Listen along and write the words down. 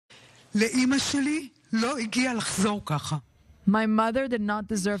לאמא שלי לא הגיע לחזור ככה. My mother did not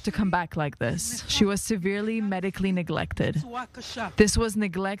deserve to come back like this. She was severely medically neglected. This was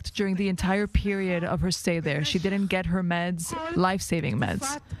neglect during the entire period of her stay there. She didn't get her meds, life-saving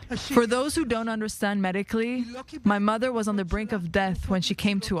meds. For those who don't understand medically, my mother was on the brink of death when she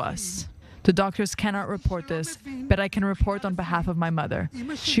came to us. The doctors cannot report this, but I can report on behalf of my mother.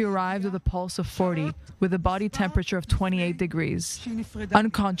 She arrived with a pulse of 40, with a body temperature of 28 degrees.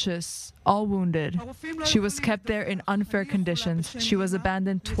 Unconscious, all wounded. She was kept there in unfair conditions. She was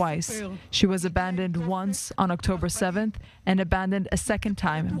abandoned twice. She was abandoned once on October 7th and abandoned a second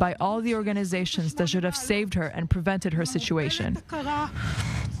time by all the organizations that should have saved her and prevented her situation.